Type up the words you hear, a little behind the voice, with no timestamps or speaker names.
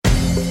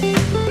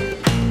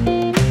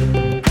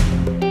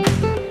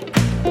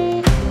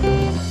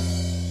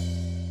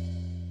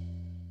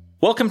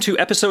Welcome to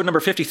episode number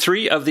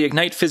 53 of the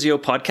Ignite Physio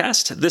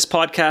podcast. This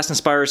podcast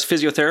inspires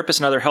physiotherapists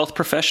and other health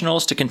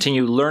professionals to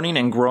continue learning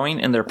and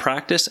growing in their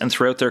practice and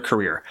throughout their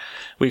career.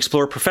 We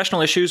explore professional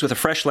issues with a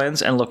fresh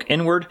lens and look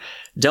inward,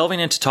 delving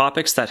into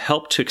topics that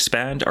help to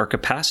expand our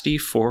capacity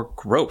for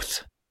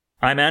growth.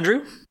 I'm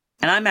Andrew.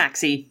 And I'm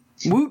Maxie.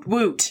 Woot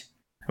woot.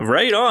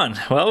 Right on.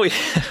 Well,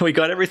 we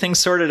got everything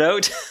sorted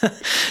out.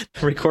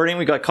 Recording,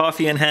 we got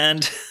coffee in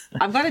hand.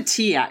 I've got a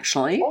tea,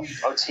 actually.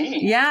 Oh,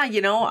 tea. Yeah,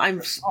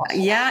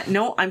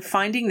 I'm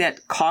finding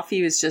that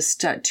coffee is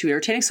just too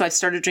irritating. So I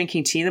started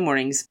drinking tea in the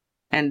mornings,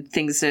 and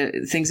things are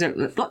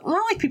not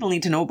like people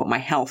need to know about my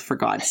health, for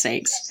God's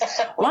sakes.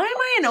 Why am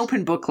I an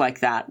open book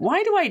like that?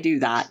 Why do I do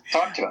that?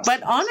 Talk to us.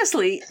 But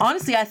honestly,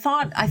 I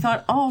thought,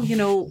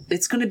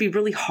 it's going to be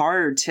really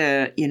hard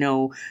to,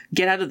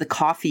 get out of the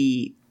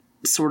coffee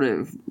sort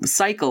of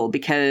cycle,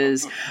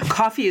 because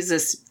coffee is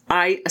this,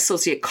 I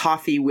associate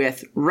coffee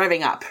with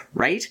revving up,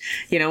 right?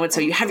 And so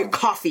you have your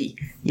coffee,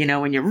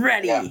 and you're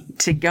ready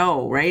to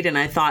go, right? And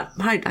I thought,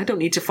 I don't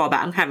need to fall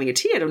back. I'm having a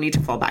tea. I don't need to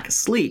fall back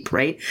asleep,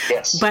 right?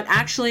 Yes. But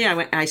actually,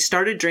 I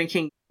started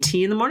drinking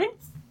tea in the morning.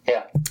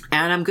 Yeah.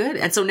 And I'm good.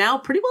 And so now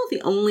pretty well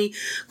the only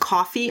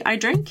coffee I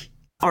drink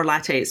are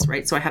lattes,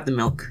 right? So I have the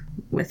milk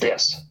with it.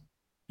 Yes.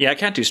 Yeah, I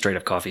can't do straight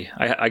up coffee.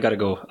 I gotta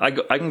go. I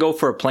can go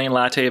for a plain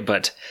latte,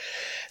 but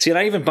see, and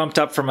I even bumped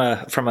up from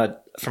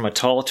a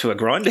tall to a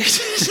grande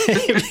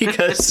today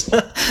because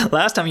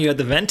last time you had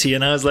the venti,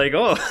 and I was like,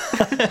 oh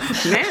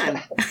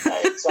man,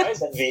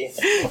 size envy.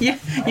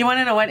 You want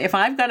to know what? If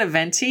I've got a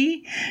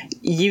venti,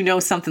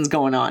 something's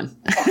going on.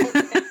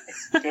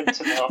 Good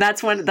to know.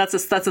 That's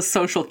a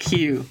social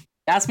cue.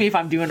 Ask me if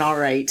I'm doing all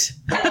right.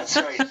 That's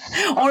right.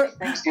 How many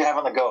things do you have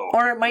on the go?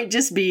 Or it might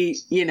just be,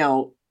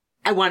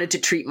 I wanted to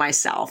treat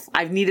myself.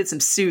 I've needed some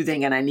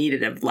soothing, and I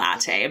needed a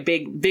latte, a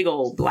big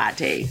old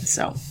latte.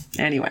 So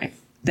anyway,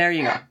 there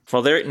you go.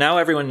 Well, now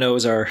everyone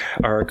knows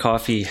our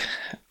coffee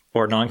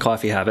or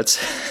non-coffee habits.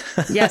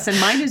 Yes, and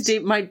mine is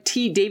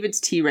David's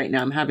tea right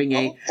now. I'm having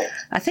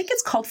I think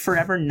it's called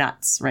Forever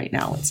Nuts right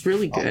now. It's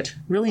really good.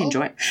 Really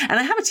enjoy it. And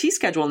I have a tea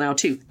schedule now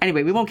too.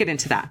 Anyway, we won't get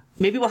into that.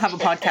 Maybe we'll have a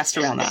podcast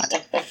around that.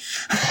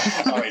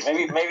 All right,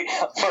 maybe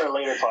for a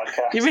later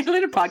podcast. Maybe a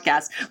later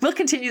podcast. We'll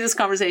continue this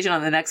conversation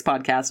on the next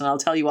podcast, and I'll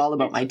tell you all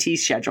about my tea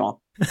schedule.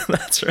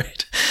 That's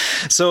right.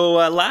 So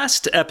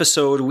last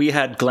episode, we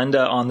had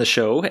Glenda on the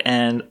show,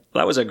 and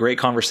that was a great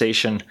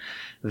conversation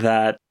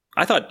that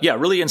I thought,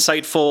 really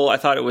insightful. I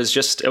thought it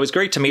was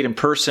great to meet in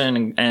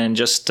person and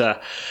just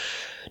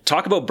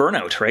talk about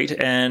burnout, right?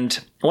 And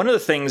one of the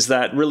things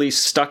that really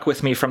stuck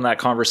with me from that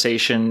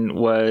conversation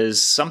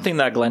was something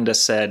that Glenda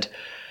said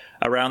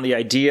around the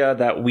idea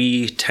that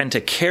we tend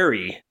to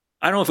carry.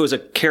 I don't know if it was a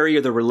carry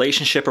of the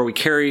relationship or we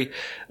carry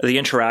the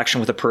interaction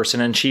with a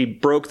person. And she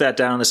broke that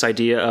down, this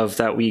idea of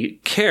that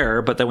we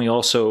care, but then we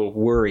also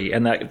worry.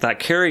 And that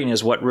carrying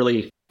is what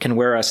really can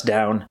wear us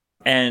down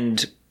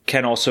and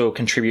can also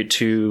contribute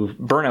to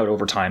burnout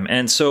over time.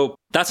 And so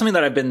that's something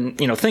that I've been,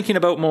 thinking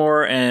about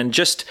more and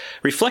just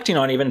reflecting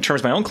on, even in terms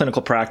of my own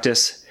clinical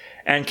practice,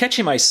 and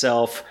catching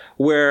myself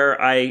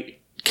where I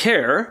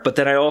care, but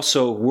then I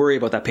also worry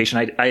about that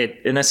patient. I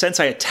in a sense,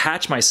 I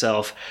attach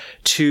myself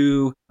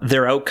to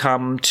their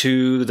outcome,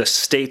 to the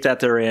state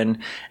that they're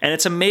in. And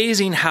it's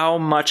amazing how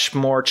much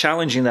more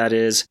challenging that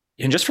is,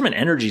 and just from an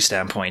energy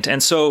standpoint.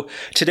 And so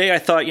today I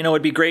thought,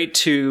 it'd be great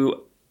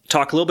to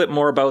talk a little bit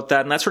more about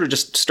that. And that sort of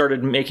just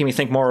started making me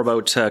think more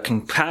about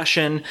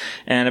compassion.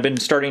 And I've been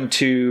starting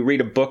to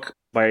read a book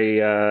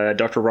by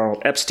Dr.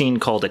 Ronald Epstein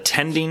called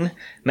Attending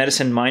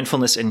Medicine,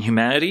 Mindfulness, and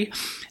Humanity.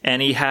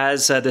 And he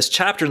has this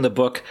chapter in the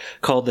book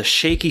called The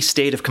Shaky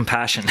State of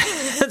Compassion.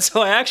 And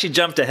so I actually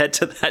jumped ahead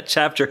to that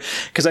chapter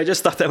because I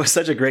just thought that was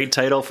such a great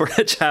title for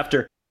a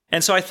chapter.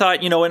 And so I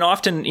thought, and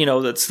often,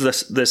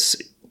 that's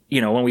this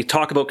when we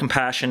talk about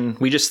compassion,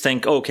 we just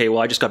think, okay, well,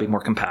 I just got to be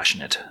more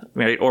compassionate,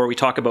 right? Or we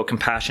talk about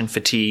compassion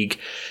fatigue.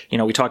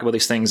 We talk about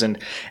these things. And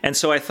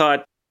so I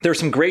thought there were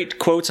some great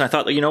quotes, and I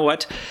thought, you know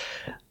what?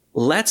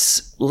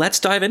 Let's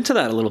dive into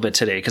that a little bit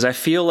today, because I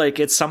feel like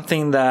it's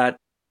something that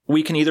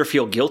we can either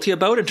feel guilty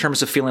about in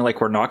terms of feeling like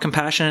we're not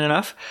compassionate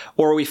enough,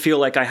 or we feel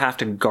like I have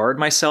to guard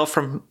myself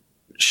from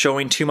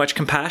showing too much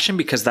compassion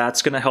because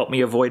that's going to help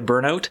me avoid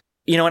burnout.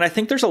 And I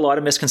think there's a lot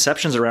of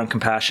misconceptions around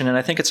compassion, and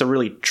I think it's a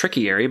really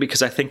tricky area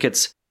because I think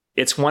it's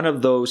one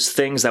of those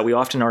things that we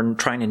often are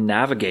trying to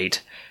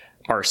navigate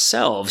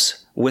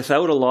ourselves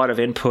without a lot of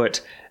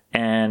input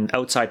and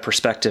outside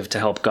perspective to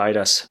help guide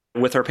us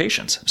with our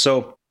patients.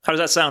 So how does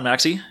that sound,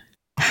 Maxie?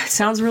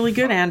 Sounds really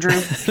good, Andrew.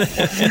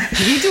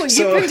 You've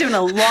been doing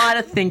a lot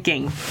of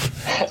thinking.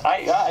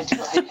 I do.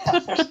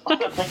 There's a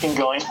lot of thinking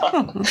going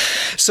on.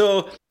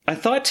 So I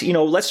thought,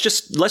 let's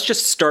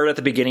just start at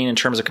the beginning in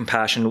terms of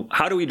compassion.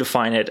 How do we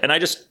define it? And I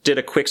just did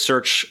a quick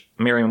search,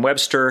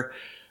 Merriam-Webster,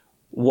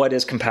 what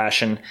is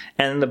compassion?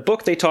 And in the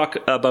book, they talk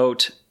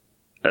about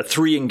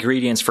 3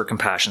 ingredients for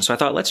compassion. So I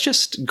thought, let's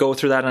just go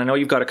through that. And I know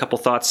you've got a couple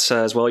thoughts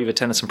as well. You've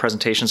attended some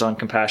presentations on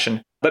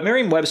compassion. But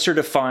Merriam-Webster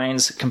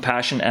defines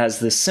compassion as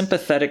the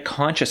sympathetic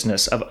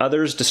consciousness of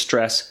others'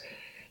 distress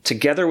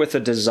together with a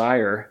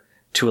desire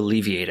to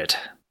alleviate it.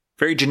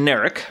 Very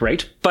generic,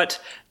 right? But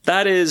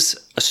that is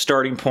a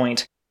starting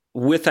point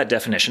with that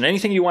definition.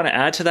 Anything you want to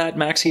add to that,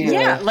 Maxie?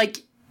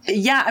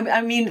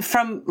 I mean,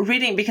 from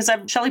reading, because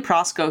I'm Shelley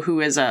Prosco, who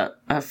is a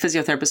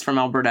physiotherapist from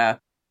Alberta,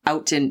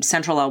 out in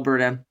central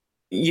Alberta,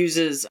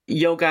 uses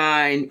yoga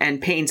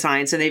and pain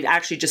science. And they've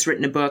actually just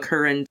written a book,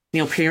 her and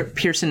Neil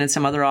Pearson and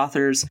some other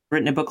authors,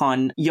 written a book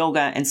on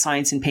yoga and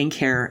science and pain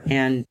care.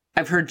 And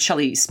I've heard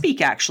Shelley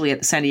speak actually at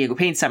the San Diego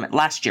Pain Summit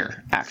last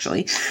year,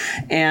 actually.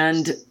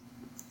 And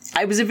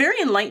it was a very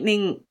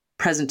enlightening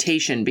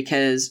presentation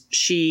because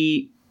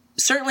she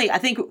certainly, I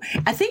think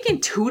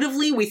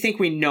intuitively we think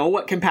we know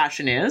what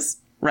compassion is,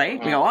 right?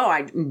 We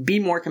go, be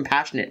more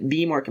compassionate.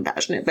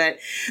 But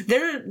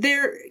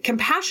their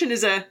compassion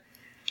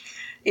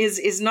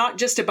is not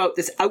just about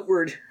this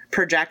outward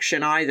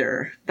projection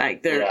either.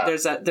 Like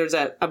there's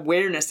a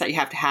awareness that you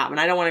have to have. And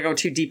I don't want to go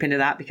too deep into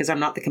that because I'm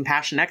not the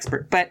compassion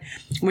expert. But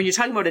when you're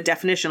talking about a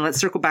definition, let's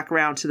circle back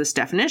around to this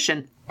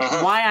definition.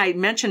 Why I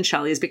mentioned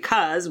Shelley is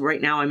because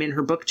right now I'm in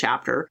her book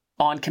chapter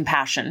on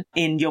compassion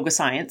in yoga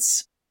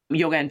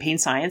and pain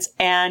science.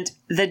 And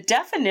the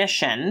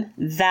definition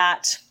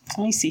that,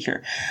 let me see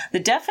here, the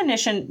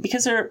definition,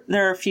 because there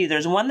are a few,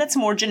 there's one that's a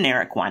more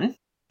generic one.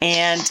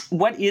 And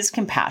what is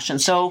compassion?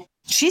 So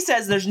she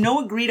says there's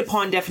no agreed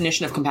upon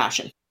definition of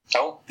compassion.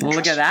 Oh, well,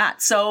 look at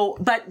that. So,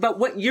 but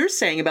what you're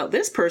saying about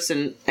this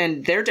person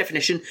and their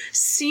definition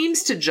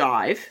seems to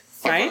jive,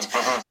 right?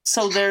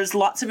 So there's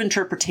lots of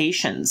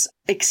interpretations.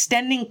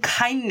 Extending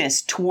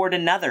kindness toward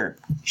another,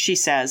 she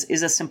says,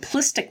 is a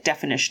simplistic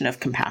definition of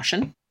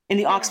compassion. In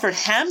the Oxford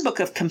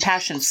Handbook of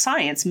Compassion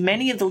Science,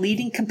 many of the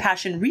leading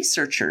compassion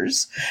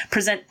researchers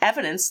present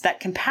evidence that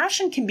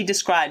compassion can be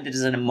described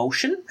as an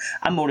emotion,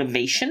 a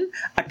motivation,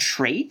 a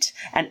trait,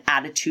 an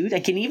attitude,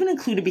 and can even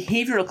include a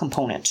behavioral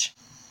component.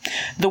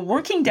 The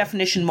working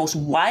definition most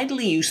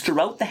widely used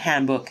throughout the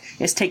handbook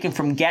is taken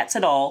from Getz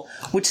et al.,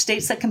 which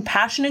states that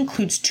compassion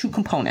includes two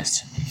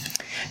components.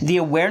 The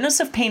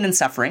awareness of pain and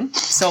suffering.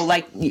 So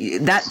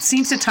that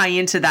seems to tie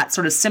into that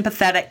sort of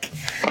sympathetic,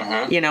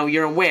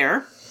 you're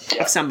aware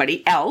of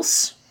somebody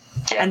else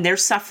and their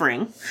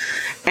suffering,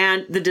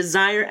 and the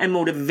desire and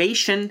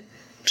motivation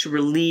to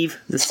relieve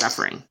the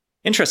suffering.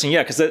 Interesting,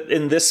 yeah, because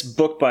in this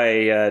book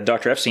by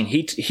Dr. Epstein,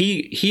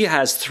 he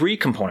has three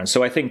components.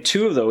 So I think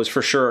two of those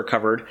for sure are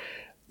covered.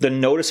 The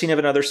noticing of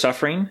another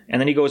suffering, and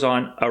then he goes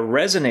on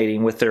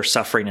resonating with their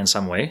suffering in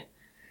some way,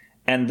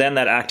 and then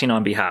that acting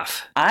on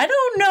behalf. I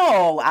don't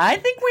know. I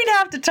think we'd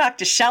have to talk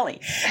to Shelley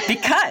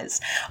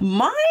because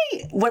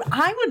what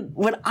I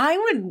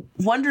would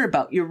wonder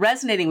about, you're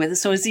resonating with it.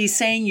 So is he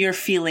saying you're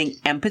feeling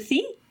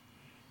empathy?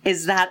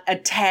 Is that a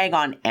tag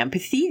on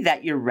empathy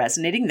that you're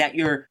resonating, that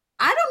you're,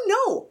 I don't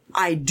know.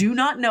 I do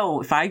not know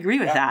if I agree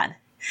with that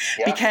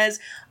because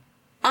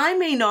I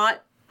may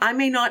not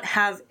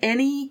have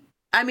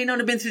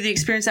been through the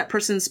experience that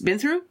person's been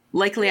through.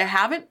 Likely I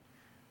haven't,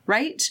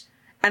 right?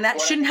 And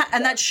that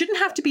shouldn't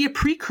have to be a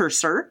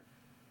precursor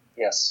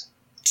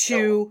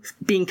to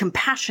being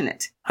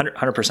compassionate.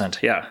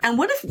 100%, yeah. And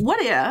what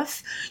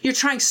if you're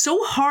trying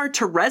so hard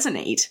to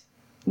resonate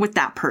with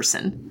that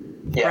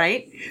person,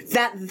 right?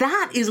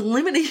 That is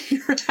limiting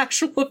your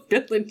actual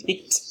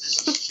ability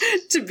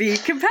to be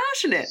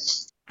compassionate.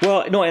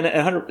 Well, no, and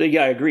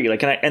I agree.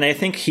 And I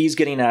think he's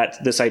getting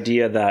at this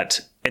idea that,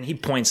 and he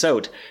points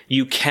out,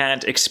 you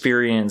can't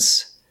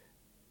experience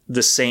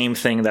the same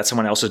thing that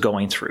someone else is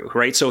going through,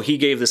 right? So he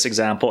gave this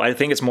example. I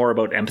think it's more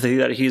about empathy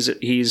that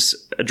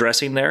he's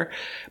addressing there.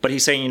 But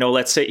he's saying,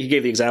 let's say he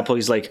gave the example.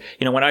 He's like,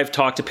 when I've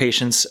talked to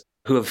patients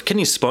who have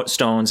kidney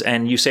stones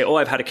and you say, oh,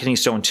 I've had a kidney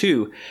stone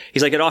too.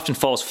 He's like, it often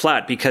falls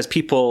flat because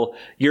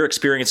your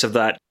experience of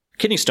that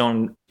kidney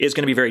stone is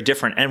going to be very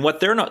different. And what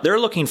they're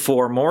looking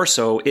for more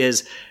so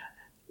is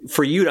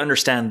for you to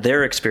understand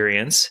their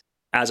experience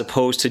as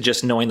opposed to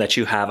just knowing that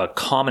you have a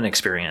common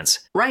experience.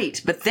 Right.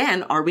 But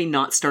then are we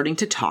not starting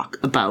to talk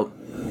about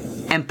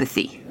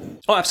empathy?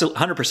 Oh,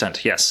 absolutely.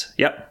 100%. Yes.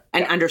 Yep.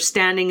 An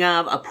understanding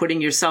of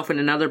putting yourself in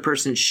another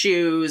person's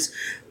shoes,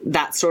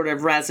 that sort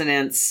of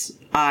resonance.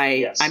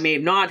 I may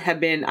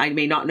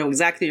not know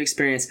exactly your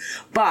experience,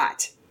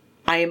 but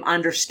I am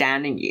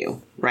understanding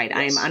you, right? Yes.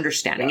 I am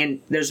understanding.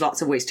 And there's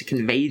lots of ways to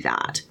convey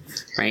that,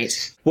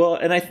 right? Well,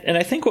 and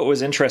I think what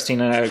was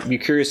interesting, and I'd be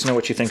curious to know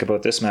what you think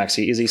about this,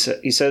 Maxie, is he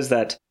says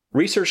that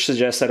research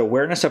suggests that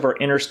awareness of our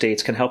inner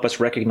states can help us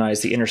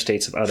recognize the inner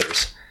states of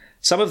others.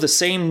 Some of the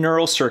same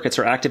neural circuits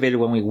are activated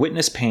when we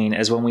witness pain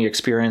as when we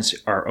experience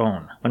our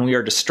own. When we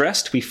are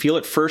distressed, we feel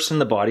it first in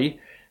the body.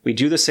 We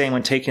do the same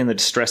when taking the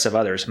distress of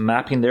others,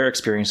 mapping their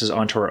experiences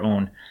onto our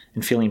own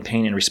and feeling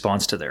pain in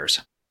response to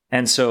theirs.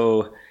 And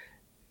so,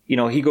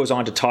 he goes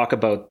on to talk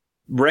about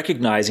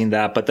recognizing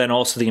that, but then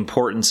also the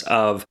importance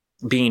of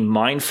being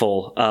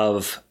mindful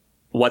of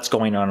what's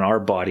going on in our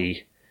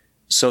body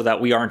so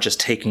that we aren't just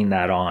taking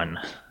that on.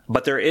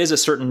 But there is a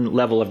certain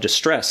level of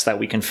distress that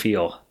we can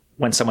feel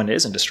when someone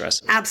is in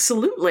distress.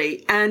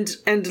 Absolutely. And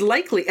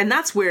likely, and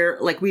that's where,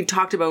 we've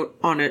talked about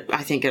on it,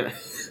 I think,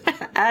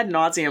 ad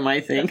nauseum,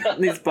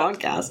 on these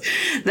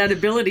podcasts, that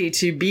ability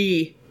to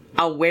be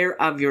aware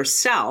of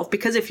yourself,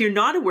 because if you're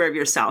not aware of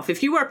yourself,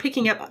 if you are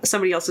picking up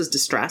somebody else's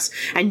distress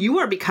and you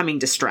are becoming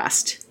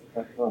distressed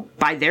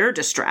by their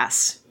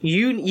distress,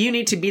 you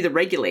need to be the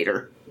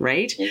regulator,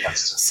 right?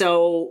 Yes.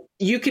 So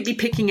you could be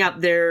picking up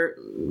their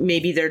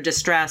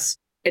distress,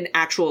 an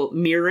actual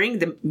mirroring,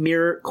 the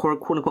mirror,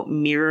 quote unquote,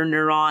 mirror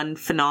neuron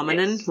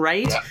phenomenon, Yes.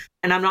 right? Yeah.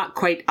 And I'm not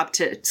quite up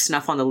to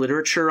snuff on the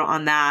literature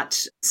on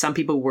that. Some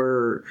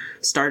literature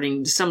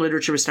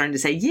was starting to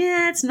say,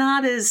 yeah, it's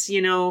not as,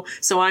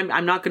 so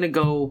I'm not going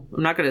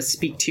to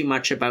speak too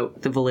much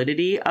about the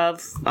validity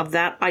of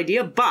that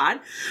idea.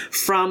 But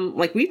from,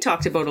 like we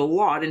talked about a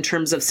lot in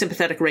terms of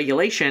sympathetic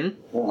regulation,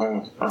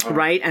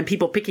 right? And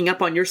people picking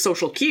up on your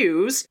social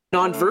cues,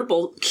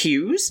 nonverbal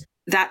cues,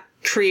 that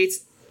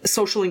creates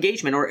social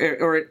engagement,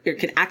 or it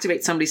can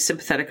activate somebody's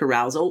sympathetic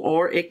arousal,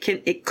 or it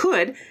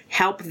could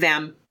help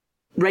them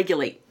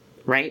regulate,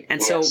 right?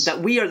 And so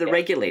that we are the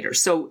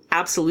regulators. So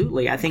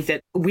absolutely, I think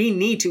that we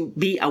need to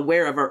be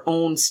aware of our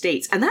own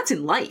states, and that's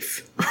in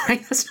life,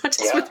 right? That's not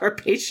just with our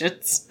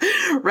patients,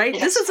 right?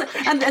 Yes. This is,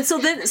 and so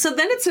then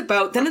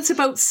it's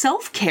about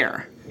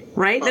self-care,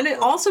 right? Then it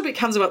also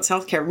becomes about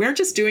self-care. We aren't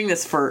just doing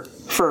this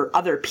for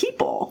other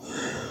people.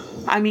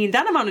 I mean,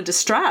 that amount of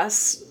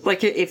distress,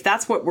 like if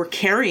that's what we're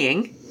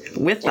carrying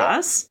with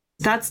us,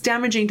 that's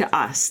damaging to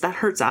us. That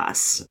hurts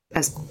us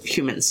as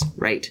humans,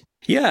 right?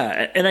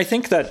 Yeah, and I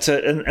think that,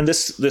 and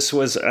this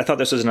was, I thought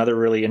this was another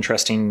really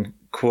interesting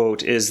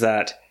quote, is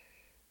that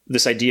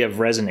this idea of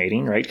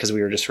resonating, right? Because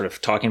we were just sort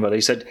of talking about it.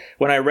 He said,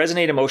 when I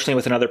resonate emotionally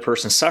with another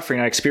person's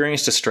suffering, I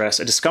experience distress,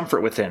 a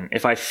discomfort within.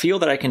 If I feel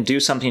that I can do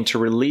something to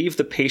relieve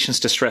the patient's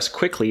distress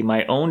quickly,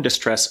 my own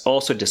distress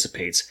also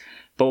dissipates.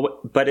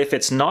 But if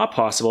it's not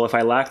possible, if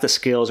I lack the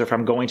skills, or if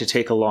I'm going to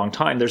take a long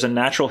time, there's a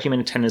natural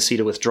human tendency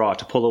to withdraw,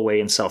 to pull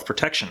away in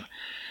self-protection.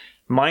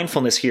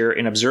 Mindfulness here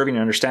in observing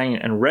and understanding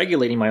and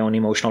regulating my own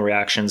emotional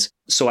reactions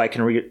so I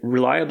can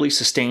reliably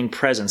sustain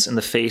presence in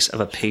the face of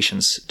a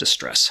patient's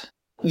distress.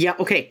 Yeah,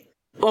 okay.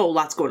 Oh,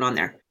 lots going on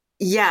there.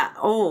 Yeah,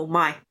 oh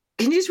my.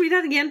 Can you just read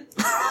that again?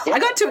 I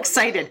got too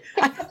excited.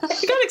 I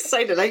got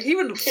excited. I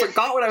even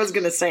forgot what I was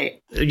going to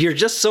say. You're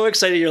just so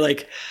excited, you're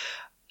like,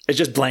 it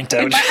just blanked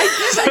out.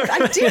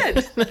 I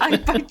did.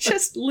 I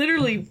just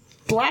literally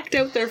blacked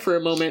out there for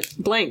a moment.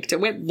 Blanked. I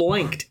went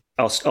blanked.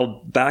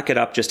 I'll back it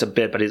up just a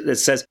bit, but it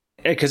says,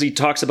 because he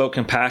talks about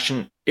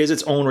compassion is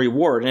its own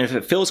reward. And if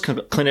it fills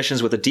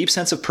clinicians with a deep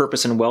sense of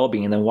purpose and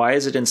well-being, then why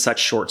is it in such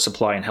short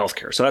supply in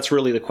healthcare? So that's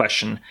really the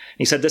question.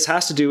 He said this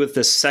has to do with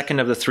the second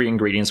of the three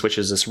ingredients, which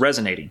is this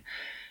resonating.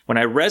 When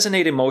I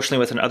resonate emotionally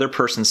with another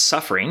person's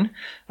suffering,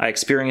 I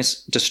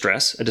experience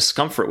distress, a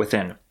discomfort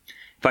within.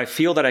 If I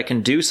feel that I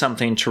can do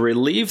something to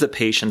relieve the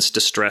patient's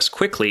distress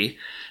quickly,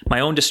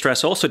 my own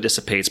distress also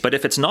dissipates. But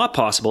if it's not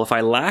possible, if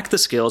I lack the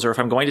skills, or if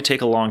I'm going to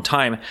take a long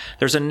time,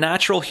 there's a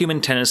natural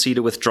human tendency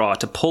to withdraw,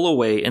 to pull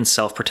away in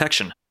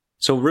self-protection.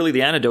 So really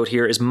the antidote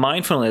here is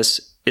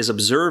mindfulness is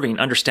observing,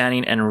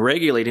 understanding, and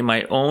regulating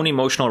my own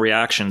emotional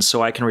reactions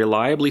so I can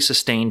reliably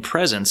sustain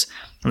presence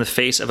in the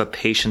face of a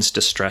patient's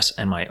distress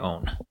and my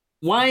own.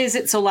 Why is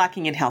it so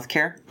lacking in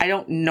healthcare? I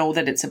don't know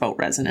that it's about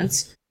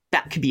resonance.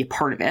 That could be a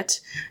part of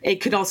it.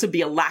 It could also be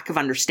a lack of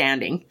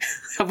understanding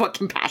of what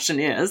compassion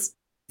is.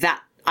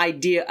 That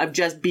idea of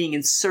just being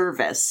in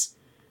service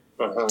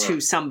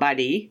to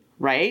somebody,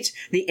 right?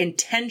 The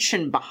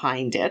intention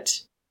behind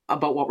it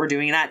about what we're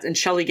doing. And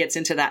Shelley gets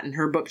into that in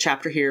her book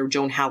chapter here,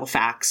 Joan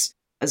Halifax,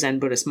 a Zen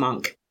Buddhist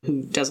monk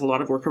who does a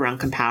lot of work around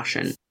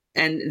compassion.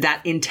 And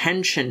that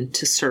intention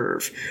to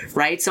serve,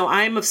 right? So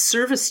I'm of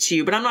service to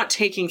you, but I'm not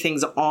taking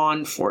things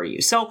on for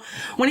you. So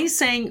when he's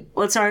saying,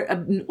 let's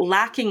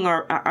lacking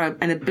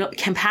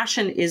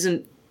compassion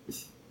isn't,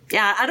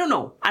 I don't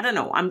know.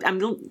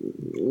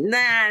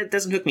 It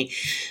doesn't hook me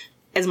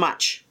as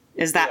much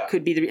as that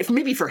could be. If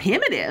maybe for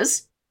him it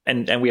is.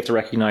 And we have to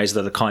recognize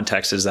that the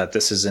context is that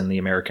this is in the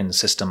American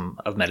system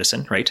of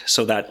medicine, right?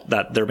 So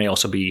that there may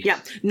also be. Yeah.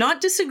 Not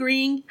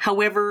disagreeing.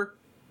 However,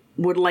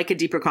 would like a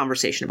deeper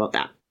conversation about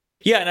that.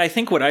 Yeah, and I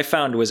think what I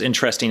found was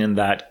interesting in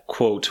that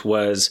quote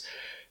was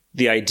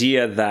the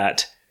idea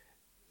that,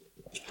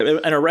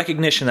 and a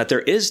recognition that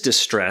there is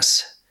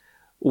distress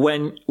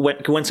when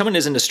someone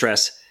is in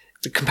distress.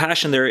 The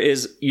compassion there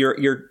is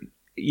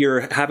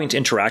you're having to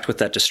interact with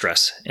that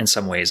distress in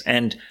some ways,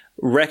 and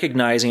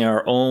recognizing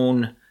our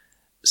own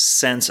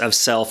sense of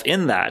self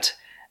in that.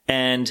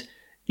 And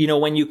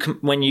when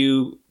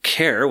you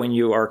care, when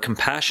you are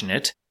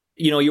compassionate,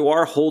 you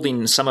are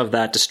holding some of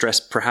that distress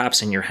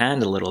perhaps in your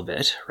hand a little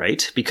bit,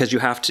 right? Because you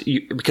have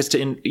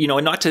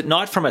to,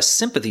 not from a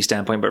sympathy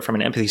standpoint, but from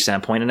an empathy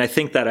standpoint. And I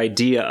think that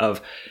idea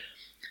of,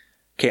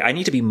 okay, I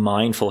need to be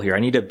mindful here. I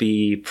need to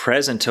be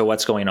present to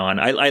what's going on.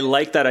 I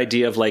like that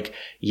idea of like,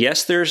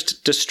 yes, there's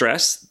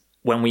distress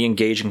when we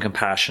engage in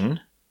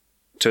compassion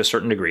to a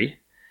certain degree,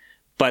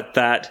 but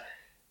that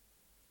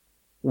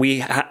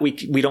we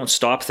don't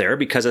stop there,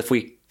 because if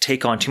we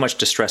take on too much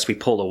distress, we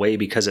pull away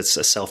because it's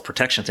a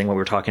self-protection thing, what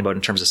we're talking about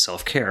in terms of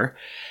self-care.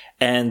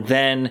 And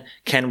then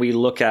can we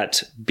look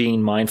at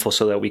being mindful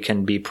so that we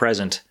can be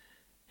present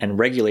and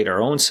regulate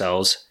our own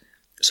selves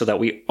so that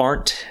we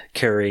aren't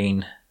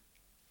carrying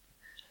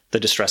the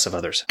distress of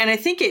others. And I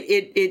think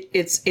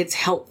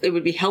it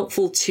would be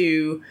helpful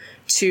to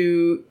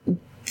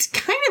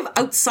kind of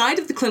outside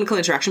of the clinical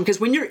interaction, because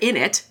when you're in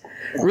it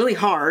really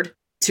hard,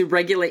 to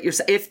regulate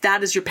yourself, if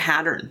that is your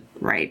pattern,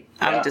 right?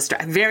 Yeah.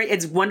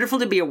 It's wonderful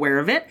to be aware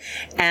of it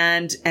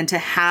and to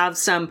have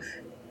some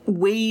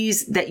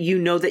ways that you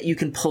know that you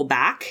can pull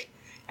back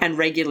and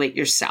regulate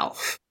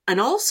yourself.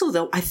 And also,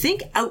 though, I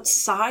think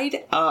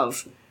outside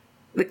of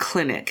the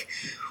clinic,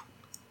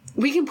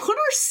 we can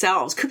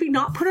could we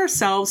not put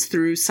ourselves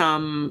through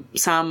some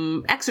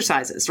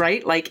exercises,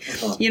 right? Like,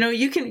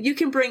 you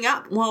can bring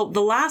up, well,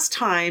 the last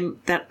time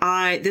that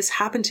this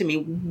happened to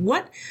me,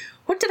 what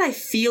did I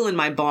feel in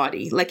my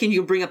body? Like, and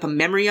you bring up a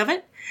memory of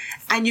it,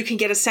 and you can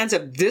get a sense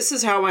of, this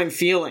is how I'm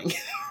feeling,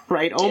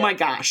 right? Oh my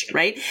gosh,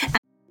 right?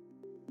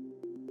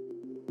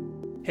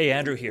 Hey,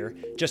 Andrew here.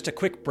 Just a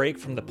quick break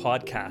from the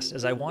podcast,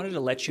 as I wanted to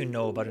let you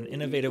know about an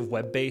innovative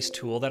web-based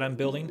tool that I'm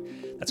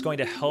building that's going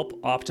to help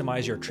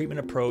optimize your treatment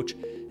approach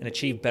and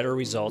achieve better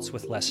results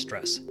with less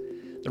stress.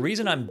 The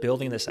reason I'm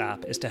building this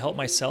app is to help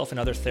myself and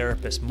other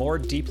therapists more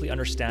deeply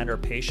understand our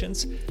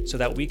patients so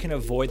that we can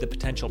avoid the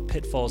potential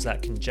pitfalls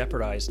that can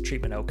jeopardize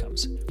treatment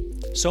outcomes.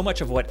 So much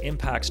of what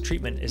impacts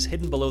treatment is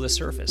hidden below the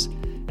surface,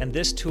 and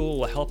this tool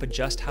will help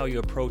adjust how you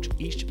approach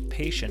each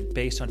patient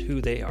based on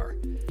who they are.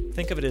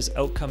 Think of it as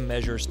Outcome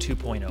Measures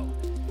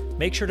 2.0.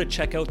 Make sure to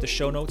check out the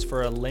show notes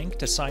for a link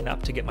to sign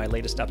up to get my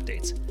latest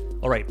updates.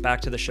 All right,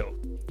 back to the show.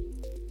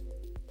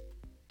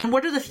 And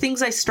what are the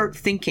things I start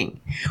thinking?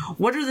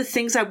 What are the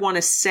things I want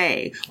to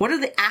say? What are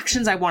the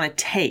actions I want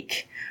to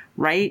take,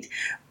 right?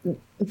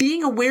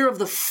 Being aware of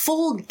the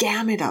full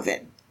gamut of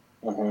it,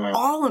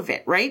 all of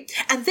it, right?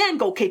 And then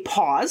go, okay,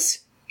 pause.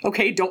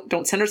 Okay,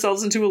 don't send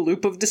ourselves into a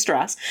loop of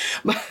distress.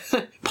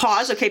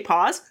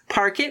 Pause,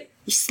 park it,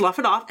 slough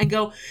it off, and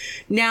go,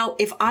 now,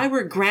 if I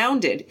were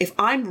grounded, if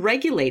I'm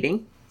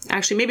regulating,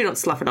 actually, maybe don't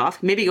slough it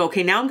off. Maybe go,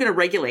 okay, now I'm going to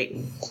regulate.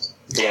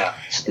 Yeah.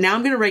 Now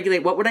I'm going to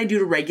regulate. What would I do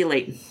to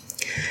regulate?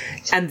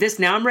 And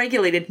now I'm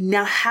regulated.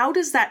 Now, how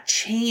does that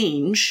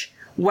change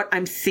what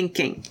I'm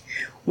thinking,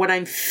 what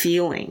I'm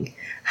feeling,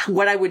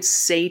 what I would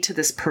say to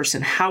this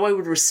person, how I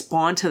would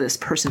respond to this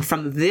person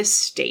from this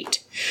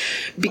state?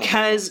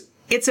 Because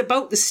it's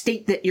about the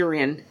state that you're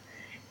in.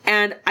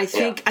 And I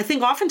think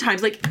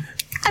oftentimes, think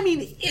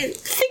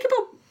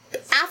about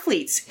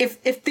athletes.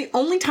 If the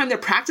only time they're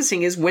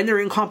practicing is when they're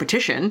in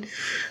competition,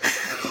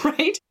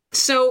 right?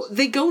 So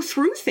they go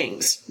through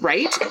things,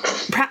 right?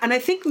 And I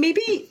think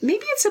maybe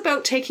it's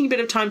about taking a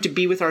bit of time to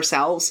be with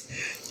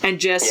ourselves and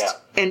just,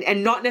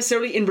 and not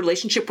necessarily in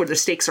relationship where the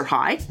stakes are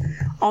high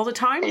all the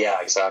time.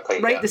 Yeah, exactly.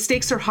 Right? Yeah. The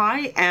stakes are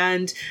high,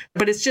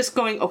 but it's just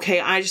going,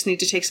 okay, I just need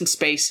to take some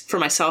space for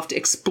myself to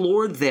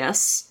explore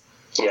this.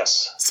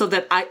 Yes. So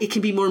that it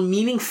can be more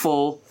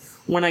meaningful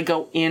when I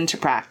go into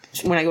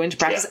practice,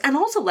 and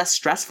also less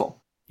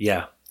stressful.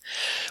 Yeah.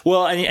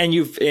 Well,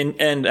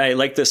 and I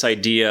like this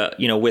idea,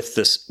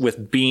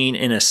 with being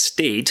in a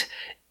state,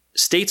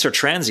 states are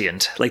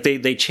transient, like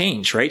they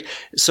change, right?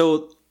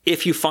 So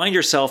if you find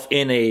yourself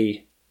in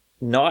a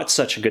not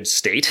such a good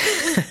state,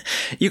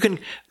 you can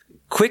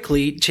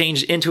quickly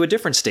change into a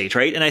different state,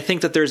 right? And I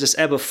think that there's this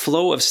ebb of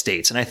flow of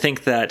states. And I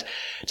think that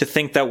to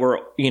think that we're,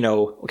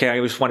 okay, I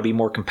just want to be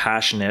more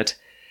compassionate,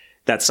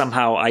 that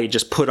somehow I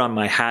just put on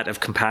my hat of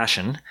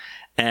compassion.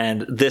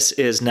 And this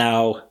is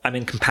now, I'm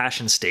in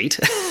compassion state,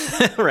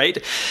 right?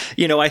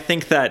 I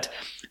think that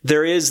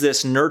there is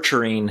this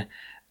nurturing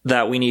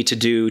that we need to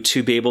do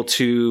to be able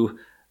to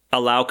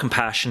allow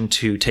compassion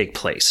to take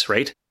place,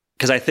 right?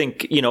 Because I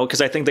think,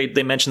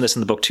 they mentioned this in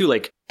the book too,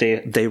 like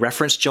they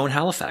referenced Joan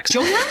Halifax.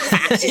 Joan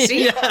Halifax, you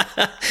see?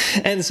 Yeah.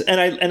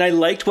 And I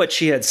liked what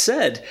she had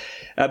said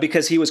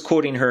because he was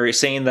quoting her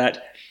saying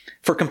that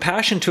for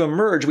compassion to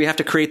emerge, we have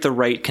to create the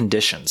right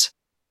conditions.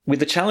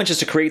 The challenge is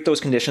to create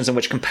those conditions in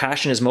which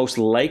compassion is most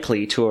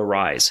likely to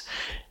arise.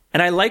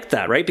 And I like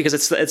that, right? Because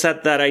it's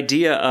that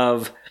idea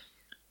of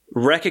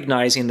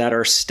recognizing that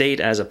our state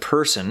as a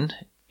person,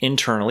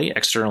 internally,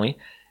 externally,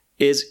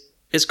 is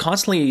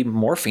constantly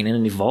morphing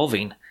and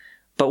evolving.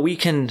 But we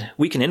can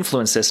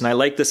influence this. And I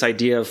like this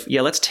idea of,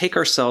 let's take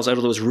ourselves out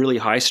of those really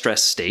high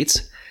stress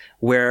states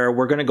where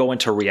we're going to go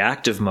into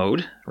reactive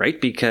mode, right?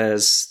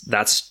 Because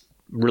that's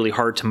really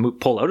hard to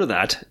pull out of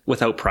that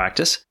without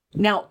practice.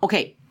 Now,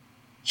 okay.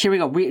 Here we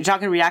go. We're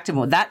talking reactive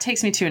mode. That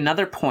takes me to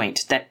another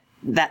point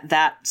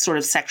that sort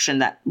of section,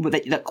 that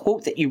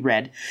quote that you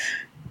read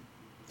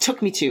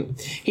took me to.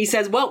 He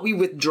says, well, we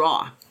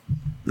withdraw.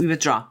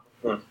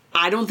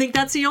 I don't think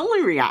that's the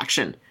only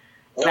reaction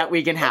that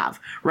we can have,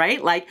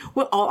 right? Like,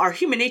 our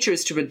human nature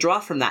is to withdraw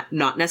from that.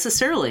 Not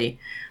necessarily,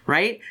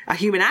 right? A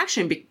human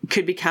action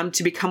could become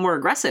more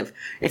aggressive.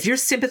 If you're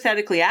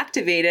sympathetically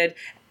activated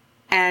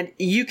and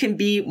you can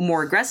be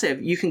more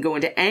aggressive, you can go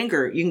into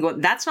anger.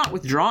 That's not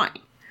withdrawing.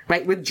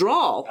 Right?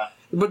 Withdrawal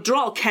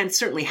can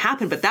certainly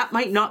happen, but that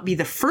might not be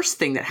the first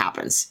thing that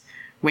happens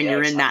when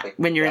you're in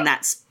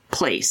that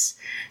place.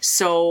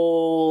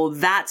 So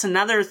that's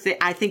another thing.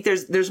 I think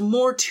there's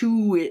more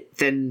to it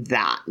than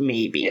that,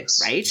 maybe, Yes.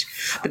 right?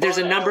 But there's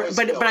a number.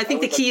 But I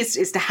think the key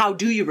is to how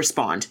do you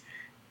respond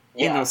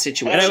in those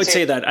situations. And I would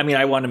say that, I mean,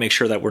 I want to make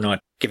sure that we're not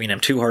giving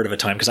him too hard of a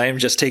time, because I am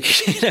just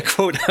taking a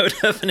quote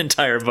out of an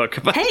entire book.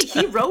 But Hey,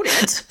 he wrote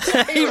it.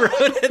 he wrote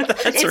it.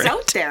 That's It's right.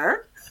 out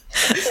there.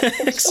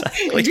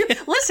 Exactly.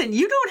 Listen,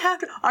 you don't have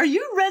to. Are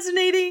you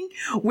resonating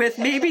with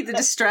maybe the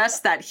distress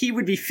that he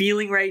would be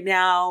feeling right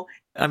now?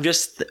 I'm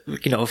just,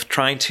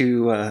 trying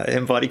to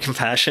embody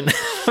compassion.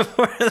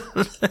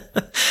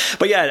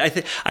 But yeah,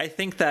 I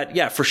think that,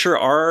 yeah, for sure,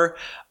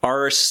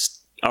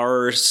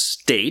 our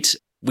state,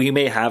 we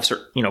may have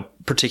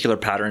particular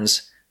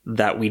patterns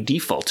that we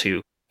default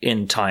to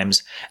in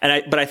times.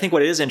 But I think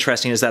what is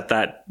interesting is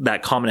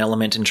that common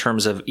element in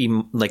terms of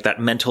like that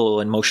mental,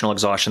 emotional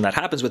exhaustion that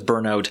happens with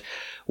burnout,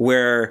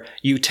 where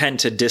you tend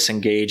to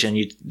disengage and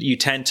you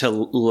tend to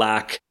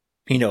lack,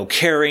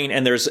 caring.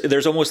 And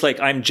there's almost like,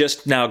 I'm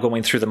just now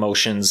going through the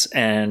motions.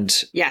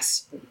 And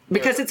Yes,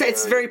 because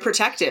it's very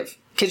protective,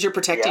 because you're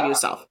protecting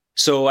yourself.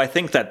 so I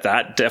think that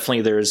definitely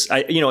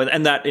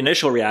and that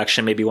initial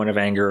reaction may be one of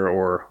anger,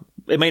 or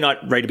it may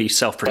not be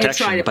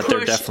self-protection, but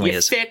there definitely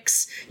is.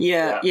 Fix,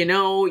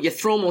 you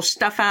throw more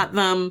stuff at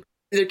them.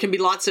 There can be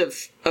lots of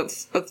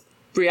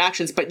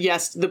reactions, but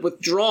yes, the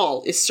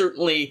withdrawal is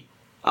certainly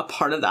a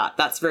part of that.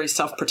 That's very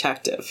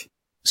self-protective.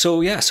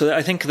 So yeah, so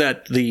I think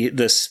that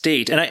the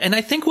state, and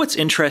I think what's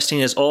interesting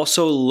is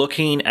also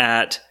looking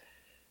at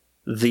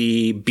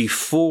the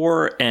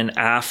before and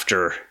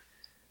after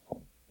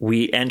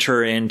we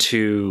enter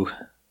into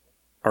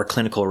our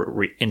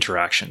clinical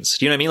interactions.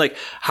 Do you know what I mean? Like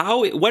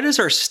what is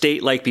our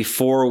state like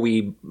before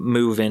we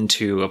move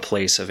into a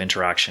place of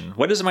interaction?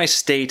 What is my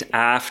state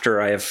after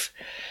do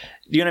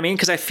you know what I mean?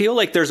 Because I feel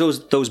like there's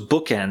those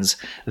bookends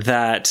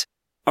that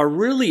are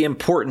really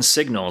important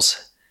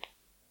signals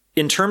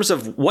in terms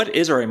of what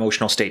is our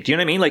emotional state. Do you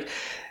know what I mean? Like,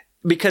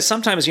 because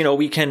sometimes,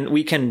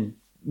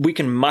 we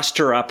can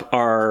muster up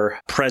our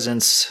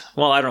presence.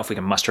 Well, I don't know if we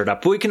can muster it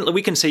up, but we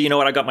can say, you know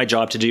what, I got my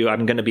job to do.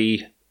 I'm going to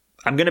be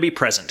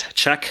present.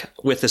 Check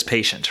with this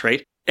patient,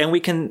 right? And we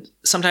can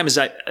sometimes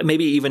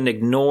maybe even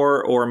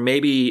ignore or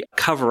maybe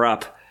cover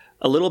up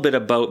a little bit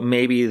about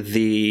maybe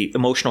the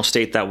emotional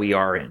state that we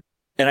are in.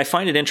 And I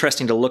find it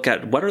interesting to look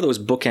at what are those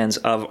bookends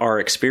of our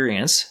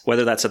experience,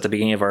 whether that's at the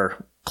beginning of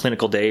our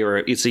clinical day or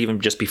it's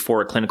even just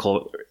before a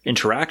clinical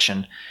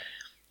interaction,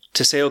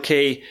 to say,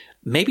 okay,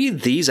 maybe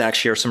these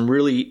actually are some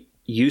really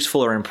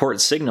useful or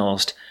important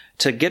signals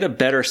to get a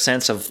better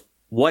sense of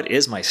what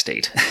is my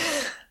state.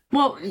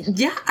 Well,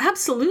 yeah,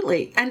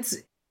 absolutely. And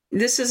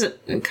this is a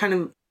kind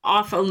of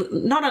off,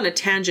 not on a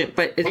tangent,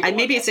 but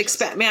maybe it's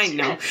expanding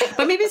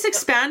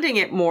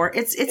it more.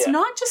 It's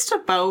not just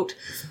about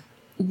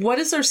what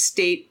is our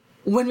state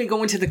when we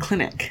go into the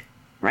clinic,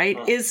 right?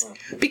 Is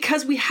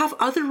because we have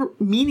other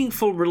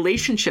meaningful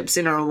relationships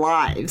in our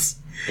lives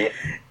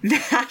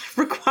that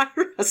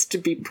require us to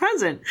be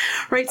present,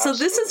 right? Absolutely.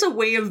 So this is a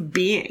way of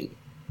being,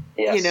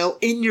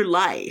 in your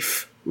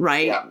life,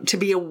 right? Yeah. To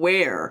be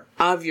aware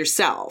of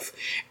yourself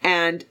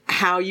and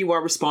how you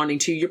are responding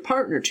to your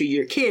partner, to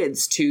your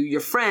kids, to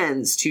your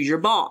friends, to your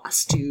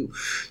boss, to,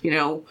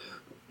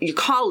 your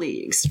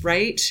colleagues,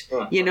 right?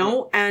 It's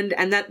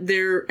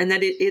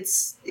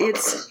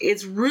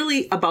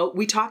really about,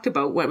 we talked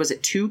about, what was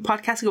it, 2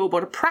 podcasts ago,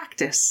 about a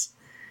practice,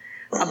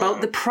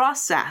 about the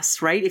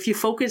process, right? If you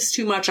focus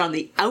too much on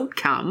the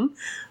outcome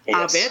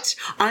of it,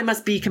 I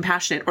must be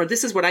compassionate, or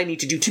this is what I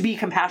need to do to be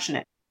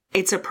compassionate.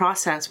 It's a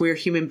process. We're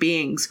human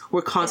beings.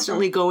 We're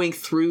constantly going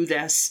through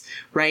this,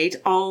 right?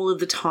 All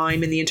of the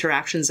time in the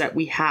interactions that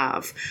we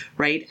have,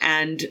 right?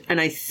 And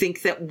I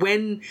think that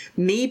when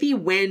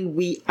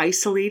we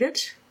isolate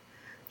it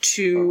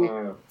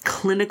to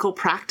clinical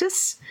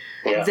practice,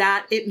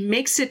 that it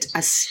makes it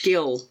a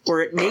skill,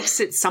 or it makes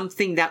it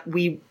something that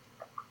we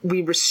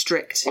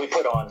restrict. We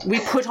put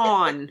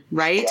on,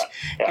 right?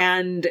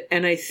 And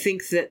I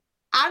think that,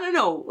 I don't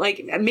know,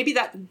 like maybe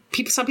that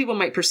some people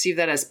might perceive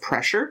that as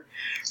pressure,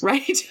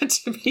 right?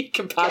 To be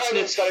compassionate.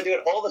 I just got to do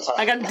it all the time.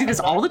 I got to do this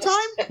all the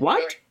time?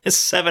 What? It's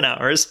 7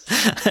 hours.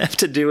 I have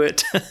to do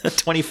it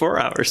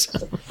 24 hours.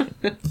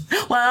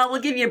 Well,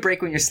 we'll give you a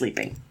break when you're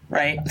sleeping,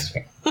 right?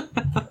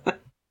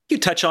 You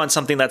touch on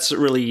something that's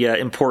really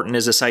important,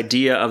 is this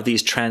idea of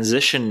these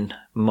transition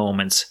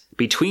moments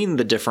between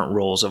the different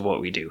roles of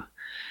what we do.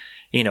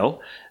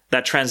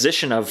 That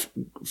transition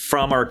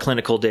from our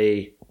clinical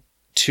day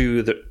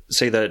to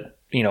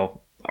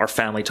our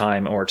family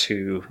time, or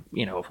to,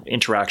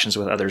 interactions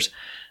with others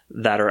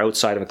that are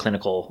outside of a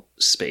clinical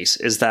space,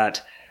 is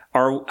that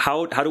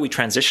how do we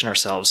transition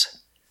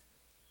ourselves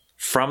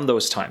from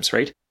those times,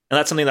 right? And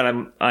that's something that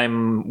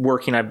I'm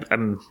working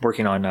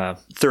on a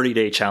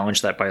 30-day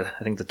challenge that by,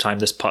 I think, the time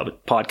this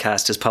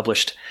podcast is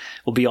published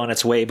will be on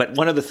its way. But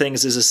one of the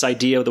things is this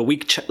idea of the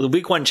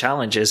week 1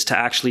 challenge is to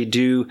actually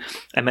do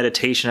a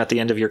meditation at the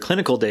end of your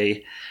clinical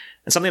day.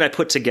 And something I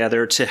put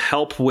together to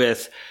help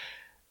with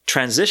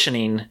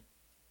transitioning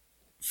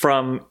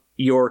from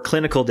your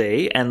clinical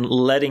day and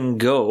letting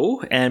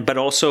go, but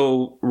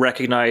also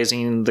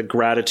recognizing the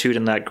gratitude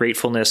and that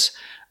gratefulness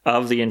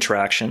of the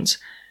interactions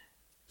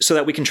so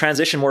that we can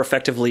transition more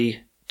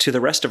effectively to the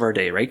rest of our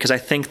day, right? Because I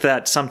think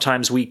that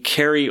sometimes we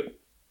carry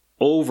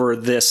over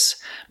this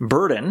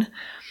burden.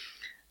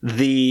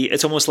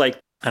 It's almost like,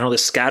 I don't know, the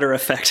scatter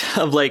effect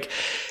of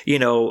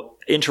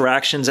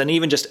interactions, and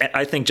even just,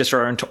 I think, just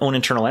our own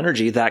internal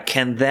energy that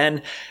can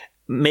then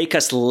make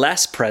us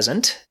less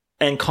present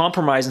and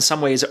compromise in some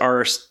ways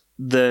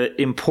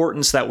the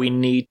importance that we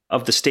need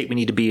of the state we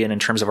need to be in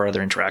terms of our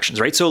other interactions,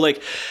 right? So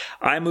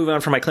I move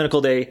on from my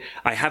clinical day.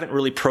 I haven't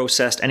really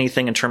processed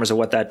anything in terms of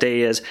what that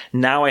day is.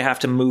 Now I have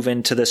to move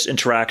into this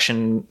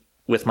interaction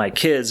with my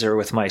kids or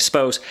with my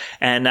spouse.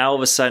 And now all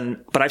of a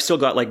sudden, but I've still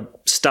got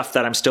stuff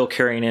that I'm still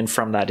carrying in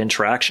from that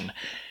interaction.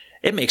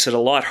 It makes it a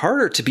lot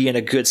harder to be in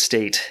a good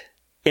state,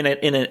 in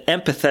an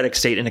empathetic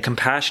state, in a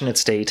compassionate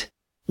state,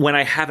 when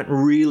I haven't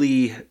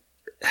really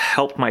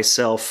helped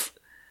myself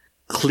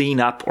clean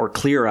up or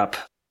clear up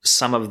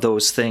some of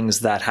those things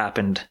that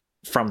happened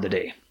from the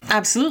day.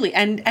 Absolutely.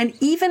 And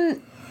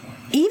even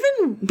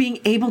being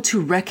able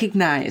to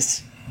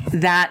recognize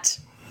that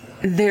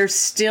there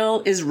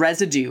still is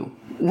residue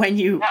when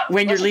you're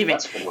leaving.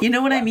 You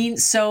know what I mean?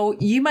 So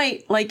you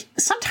might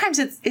sometimes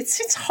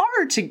it's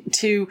hard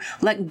to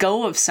let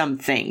go of some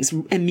things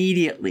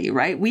immediately,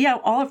 right? We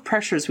all have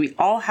pressures. We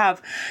all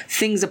have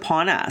things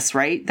upon us,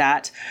 right?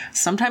 That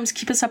sometimes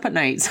keep us up at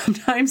night,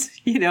 sometimes,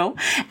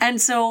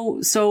 and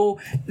so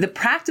the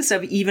practice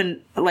of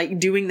even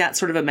doing that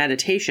sort of a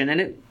meditation,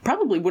 and it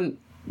probably wouldn't,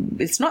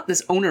 it's not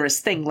this onerous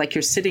thing like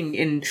you're sitting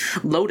in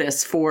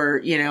lotus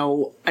for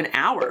an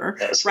hour,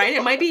 right?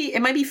 It might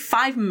be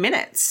 5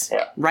 minutes,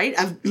 right,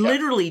 of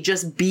literally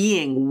just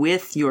being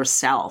with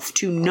yourself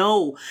to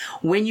know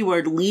when you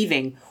are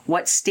leaving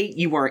what state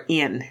you are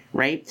in,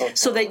 right?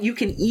 So that you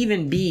can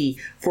even be,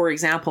 for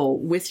example,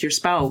 with your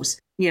spouse,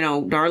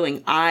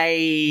 darling,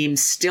 I'm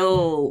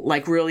still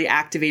really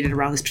activated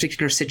around this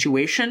particular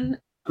situation.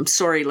 I'm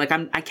sorry,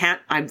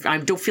 I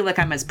don't feel like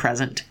I'm as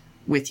present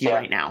with you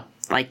right now.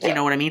 You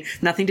know what I mean?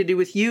 Nothing to do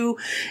with you.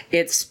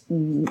 It's,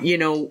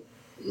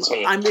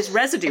 it's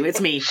residue. It's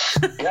me.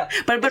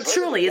 But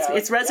truly,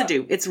 it's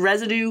residue. It's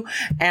residue,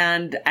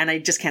 and I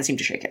just can't seem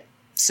to shake it.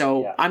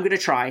 So I'm going to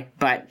try,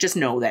 but just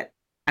know that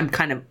I'm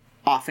kind of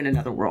off in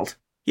another world.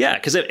 Yeah,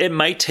 because it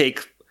might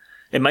take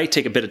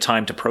a bit of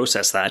time to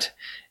process that.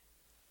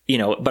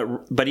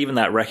 But even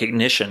that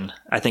recognition,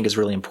 I think, is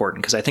really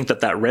important, because I think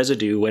that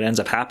residue, what ends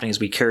up happening is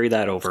we carry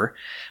that over.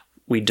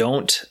 We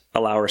don't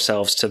allow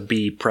ourselves to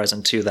be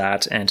present to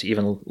that and to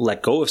even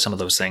let go of some of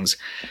those things.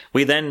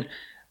 We then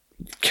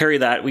carry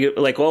that.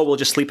 We'll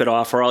just sleep it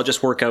off, or I'll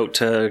just work out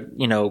to,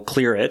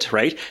 clear it,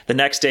 right? The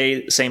next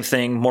day, same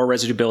thing, more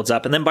residue builds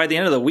up. And then by the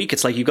end of the week,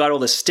 it's you got all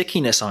this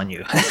stickiness on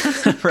you,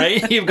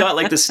 right? You've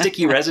got the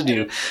sticky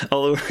residue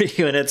all over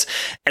you. And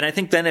I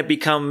think then it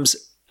becomes,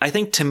 I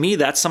think to me,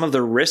 that's some of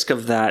the risk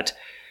of that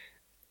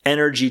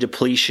energy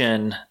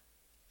depletion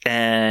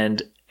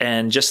and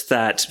just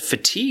that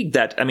fatigue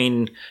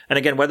and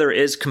again, whether it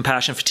is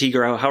compassion fatigue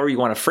or however you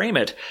want to frame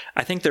it,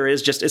 I think there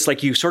is just, it's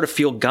you sort of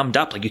feel gummed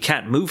up, you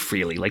can't move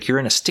freely, you're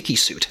in a sticky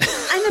suit.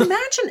 And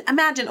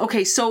imagine,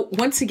 okay, so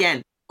once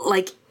again,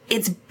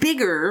 it's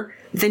bigger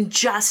than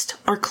just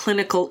our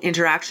clinical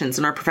interactions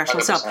and our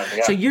professional self.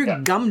 Yeah, so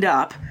you're gummed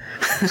up.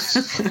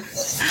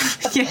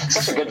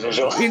 Such a good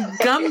visual. You're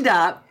gummed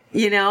up.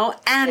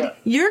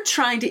 You're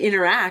trying to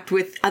interact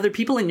with other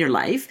people in your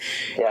life.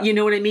 Yeah. You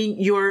know what I mean?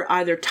 You're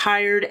either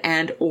tired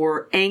and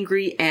or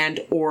angry and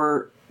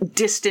or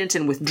distant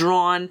and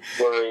withdrawn.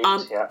 Worried,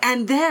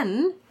 And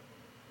then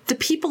the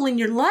people in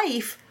your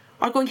life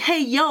are going,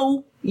 hey,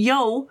 yo,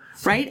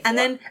 right? And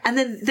then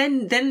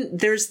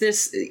there's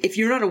this, if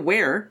you're not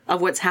aware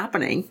of what's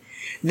happening,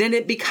 then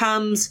it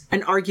becomes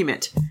an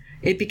argument.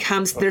 It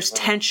becomes, there's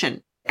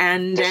tension.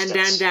 And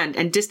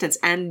distance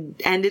and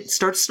it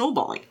starts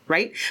snowballing,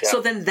 right? Yeah.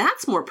 So then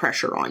that's more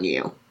pressure on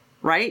you,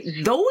 right?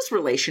 Those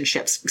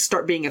relationships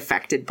start being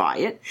affected by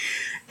it.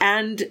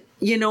 And,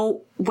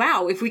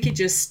 wow, if we could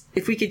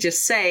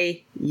just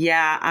say,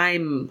 yeah,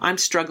 I'm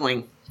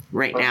struggling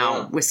right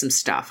now with some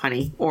stuff,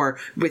 honey, or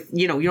with,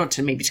 you don't have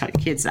to maybe tell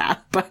your kids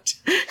that, but,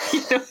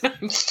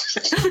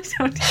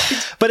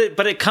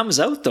 but it comes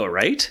out though,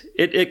 right?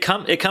 It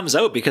comes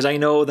out, because I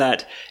know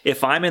that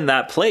if I'm in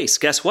that place,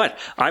 guess what?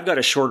 I've got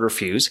a shorter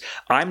fuse.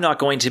 I'm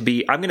going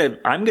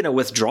to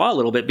withdraw a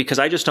little bit because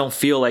I just don't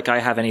feel like I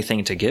have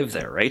anything to give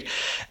there, right?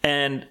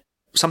 And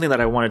something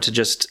that I wanted to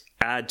just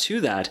add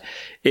to that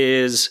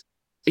is,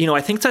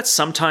 I think that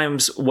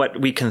sometimes what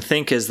we can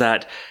think is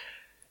that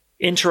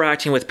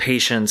interacting with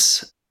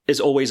patients is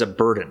always a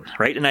burden,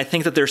 right? And I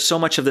think that there's so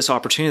much of this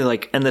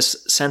opportunity, and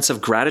this sense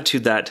of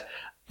gratitude that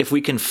if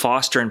we can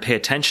foster and pay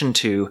attention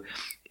to,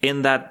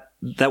 in that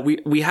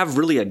we have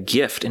really a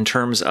gift in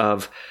terms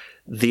of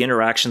the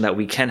interaction that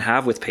we can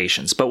have with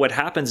patients. But what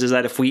happens is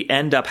that if we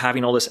end up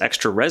having all this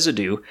extra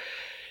residue,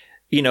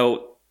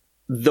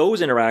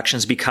 those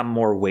interactions become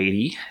more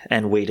weighty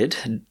and weight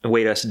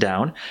us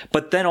down.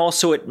 But then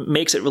also it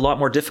makes it a lot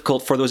more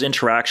difficult for those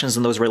interactions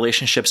and those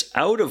relationships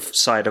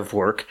outside of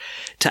work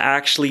to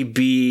actually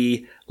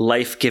be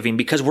life-giving,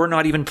 because we're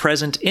not even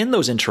present in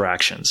those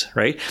interactions,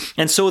 right?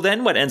 And so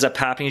then what ends up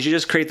happening is you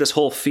just create this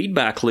whole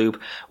feedback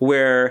loop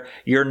where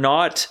you're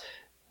not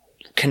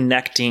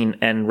connecting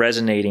and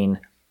resonating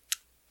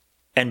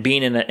and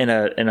being in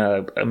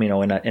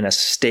a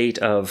state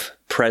of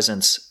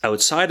presence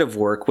outside of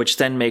work, which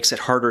then makes it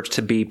harder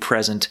to be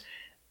present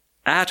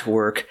at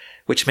work,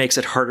 which makes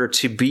it harder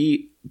to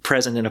be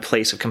present in a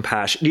place of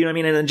compassion. Do you know what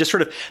I mean? And then just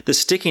sort of the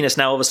stickiness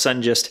now all of a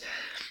sudden just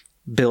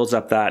builds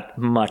up that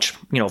much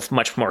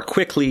more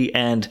quickly.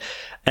 And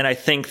I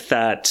think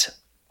that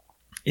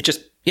it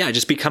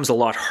just becomes a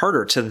lot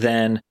harder to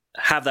then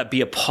have that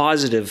be a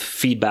positive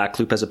feedback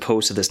loop as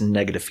opposed to this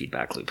negative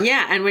feedback loop.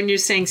 Yeah, and when you're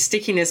saying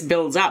stickiness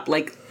builds up,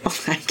 like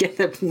I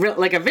get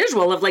like a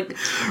visual of like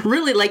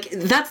really like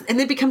that, and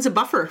it becomes a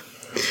buffer,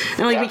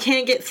 and like we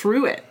can't get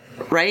through it,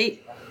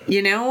 right?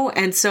 You know,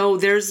 and so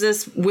there's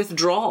this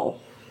withdrawal,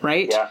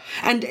 right? Yeah.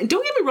 And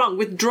don't get me wrong,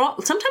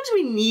 withdrawal. Sometimes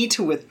we need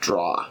to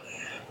withdraw.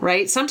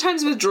 Right?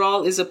 Sometimes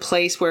withdrawal is a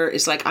place where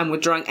it's like, I'm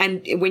withdrawing.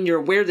 And when you're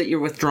aware that you're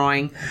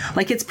withdrawing,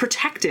 like it's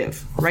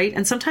protective, right?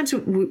 And sometimes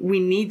we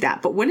need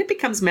that. But when it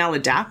becomes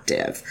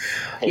maladaptive,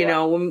 you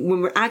know,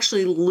 when we're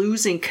actually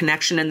losing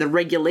connection and the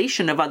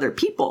regulation of other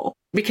people,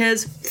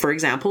 because, for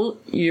example,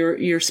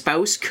 your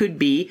spouse could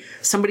be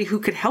somebody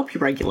who could help you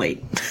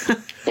regulate.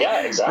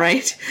 Yeah, exactly.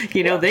 Right?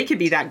 You know, they could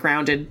be that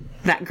grounded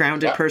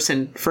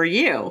person for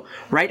you,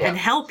 right? And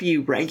help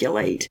you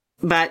regulate.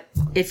 But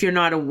if you're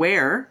not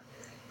aware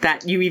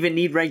that you even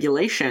need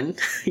regulation,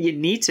 you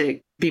need to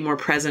be more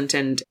present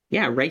and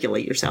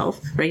regulate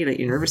yourself, regulate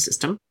your nervous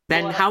system.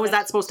 Then how is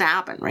that supposed to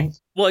happen, right?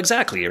 Well,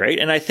 exactly, right?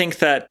 And I think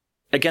that,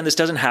 again, this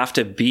doesn't have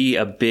to be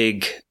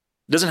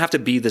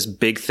this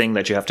big thing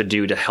that you have to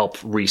do to help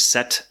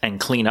reset and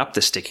clean up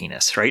the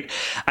stickiness, right?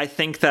 I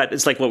think that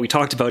it's like what we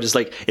talked about is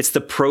like, it's the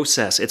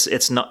process.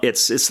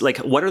 It's like,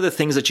 what are the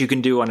things that you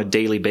can do on a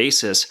daily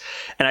basis?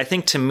 And I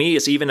think to me,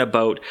 it's even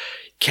about,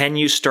 can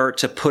you start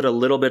to put a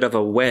little bit of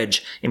a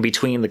wedge in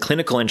between the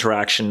clinical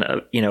interaction,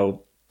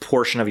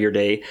 portion of your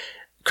day,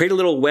 create a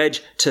little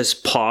wedge to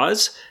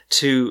pause,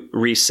 to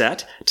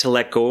reset, to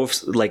let go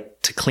of,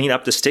 like, to clean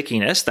up the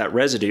stickiness, that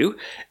residue,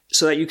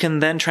 so that you can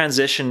then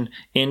transition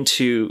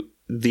into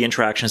the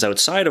interactions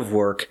outside of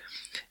work.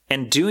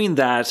 And doing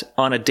that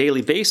on a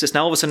daily basis,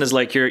 now all of a sudden is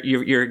like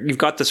you've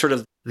got the sort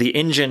of the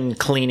engine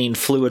cleaning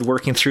fluid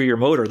working through your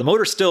motor. The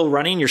motor's still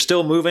running, you're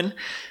still moving,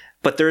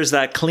 but there's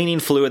that cleaning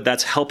fluid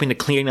that's helping to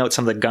clean out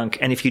some of the gunk.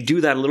 And if you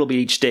do that a little bit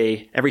each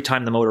day, every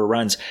time the motor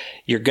runs,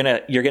 you're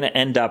gonna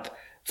end up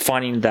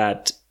finding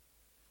that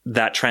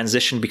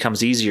transition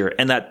becomes easier.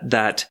 And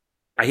that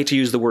I hate to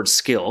use the word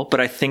skill,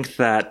 but I think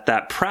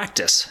that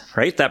practice,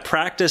 right? That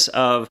practice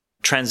of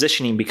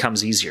transitioning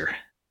becomes easier.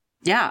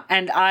 Yeah,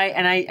 and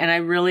I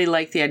really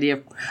like the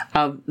idea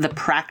of the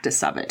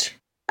practice of it.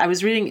 I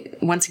was reading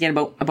once again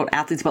about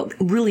athletes, about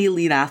really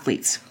elite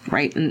athletes,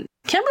 right? And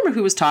I can't remember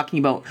who was talking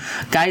about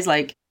guys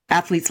like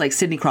athletes like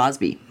Sidney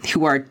Crosby,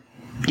 who are,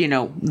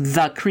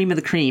 the cream of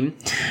the cream,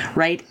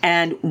 right?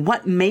 And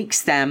what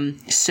makes them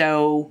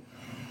so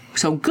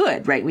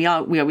good, right? We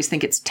always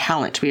think it's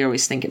talent. We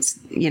always think it's,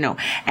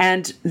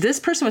 and this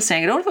person was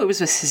saying, I don't know if it was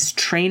his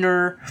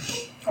trainer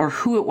or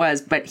who it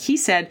was, but he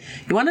said,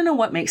 you want to know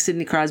what makes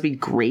Sidney Crosby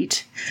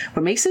great?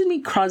 What makes Sidney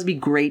Crosby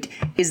great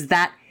is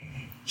that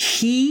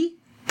he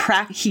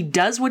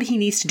does what he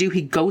needs to do.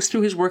 He goes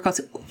through his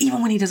workouts,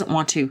 even when he doesn't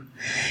want to,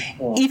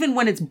 even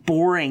when it's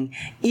boring,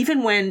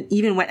 even when,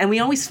 and we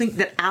always think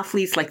that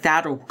athletes like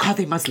that, oh God,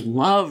 they must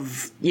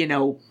love,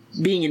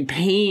 being in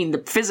pain, the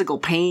physical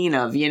pain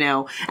of,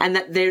 and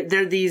that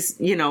they're these,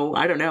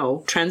 I don't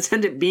know,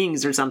 transcendent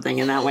beings or something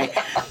in that way.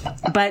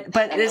 But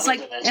it's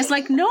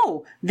like,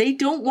 no, they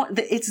don't want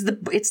it's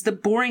the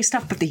boring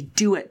stuff, but they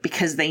do it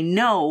because they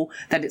know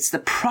that it's the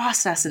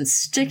process and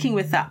sticking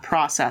with that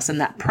process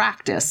and that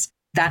practice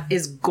that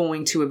is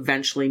going to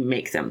eventually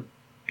make them,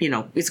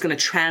 it's going to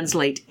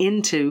translate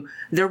into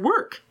their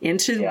work,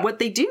 into what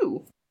they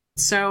do.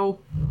 So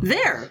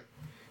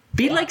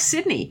be like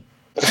Sidney.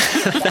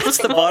 That's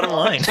the bottom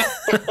line.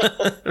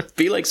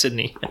 Be like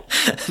Sidney.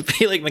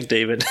 Be like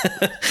McDavid.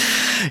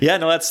 Yeah,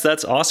 no,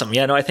 that's awesome.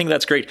 Yeah, no, I think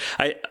that's great.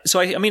 I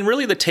mean,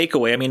 really the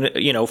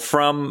takeaway,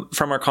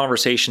 from our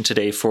conversation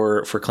today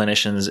for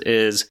clinicians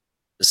is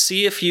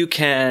see if you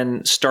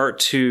can start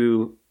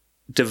to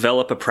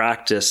develop a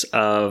practice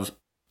of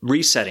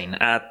resetting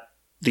at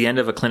the end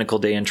of a clinical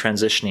day and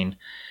transitioning,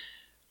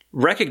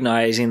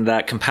 recognizing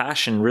that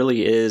compassion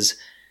really is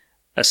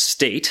a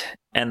state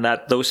and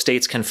that those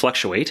states can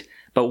fluctuate,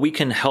 but we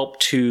can help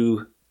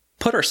to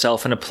put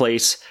ourselves in a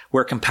place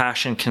where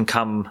compassion can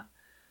come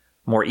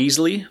more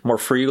easily, more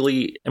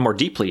freely, and more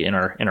deeply in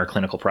our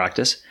clinical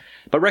practice.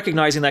 But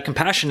recognizing that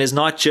compassion is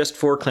not just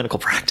for clinical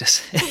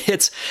practice.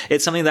 It's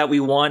something that we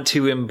want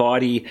to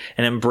embody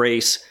and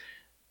embrace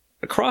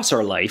across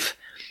our life.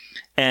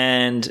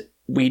 And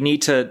we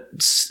need to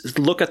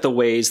look at the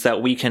ways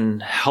that we can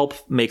help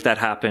make that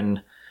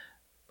happen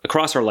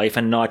across our life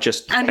and not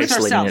just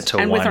isolating it to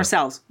one. And with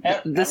ourselves.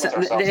 And with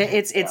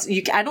ourselves.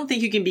 I don't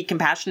think you can be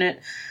compassionate.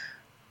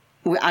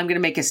 I'm going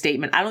to make a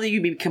statement. I don't think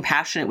you can be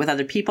compassionate with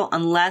other people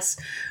unless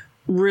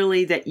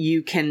really that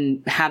you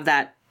can have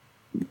that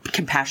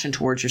compassion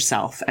towards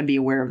yourself and be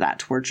aware of that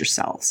towards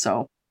yourself.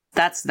 So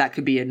that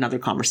could be another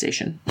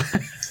conversation.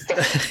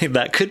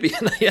 That could be,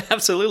 yeah,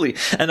 absolutely.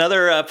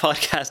 Another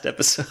podcast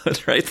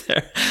episode right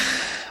there.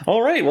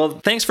 All right. Well,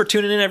 thanks for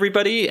tuning in,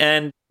 everybody.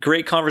 And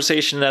great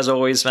conversation as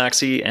always,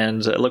 Maxie.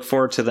 And look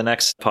forward to the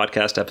next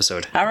podcast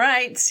episode. All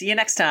right. See you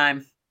next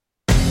time.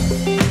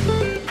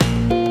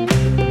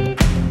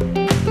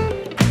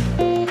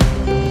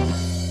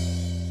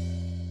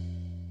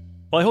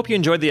 Well, I hope you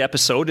enjoyed the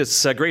episode.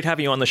 It's great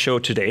having you on the show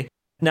today.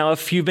 Now,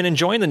 if you've been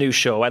enjoying the new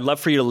show, I'd love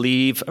for you to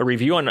leave a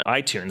review on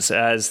iTunes,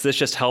 as this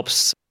just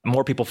helps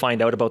more people find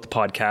out about the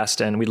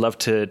podcast, and we'd love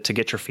to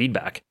get your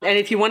feedback. And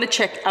if you want to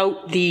check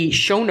out the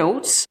show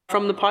notes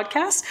from the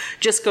podcast,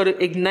 just go to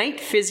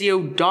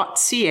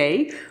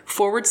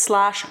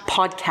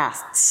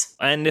ignitephysio.ca/podcasts.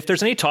 And if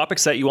there's any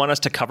topics that you want us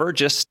to cover,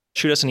 just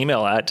shoot us an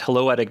email at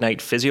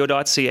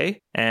hello@ignitephysio.ca,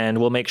 and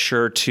we'll make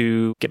sure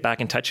to get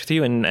back in touch with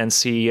you and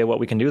see what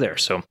we can do there.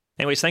 So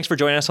anyways, thanks for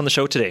joining us on the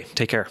show today.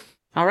 Take care.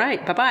 All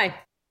right. Bye-bye.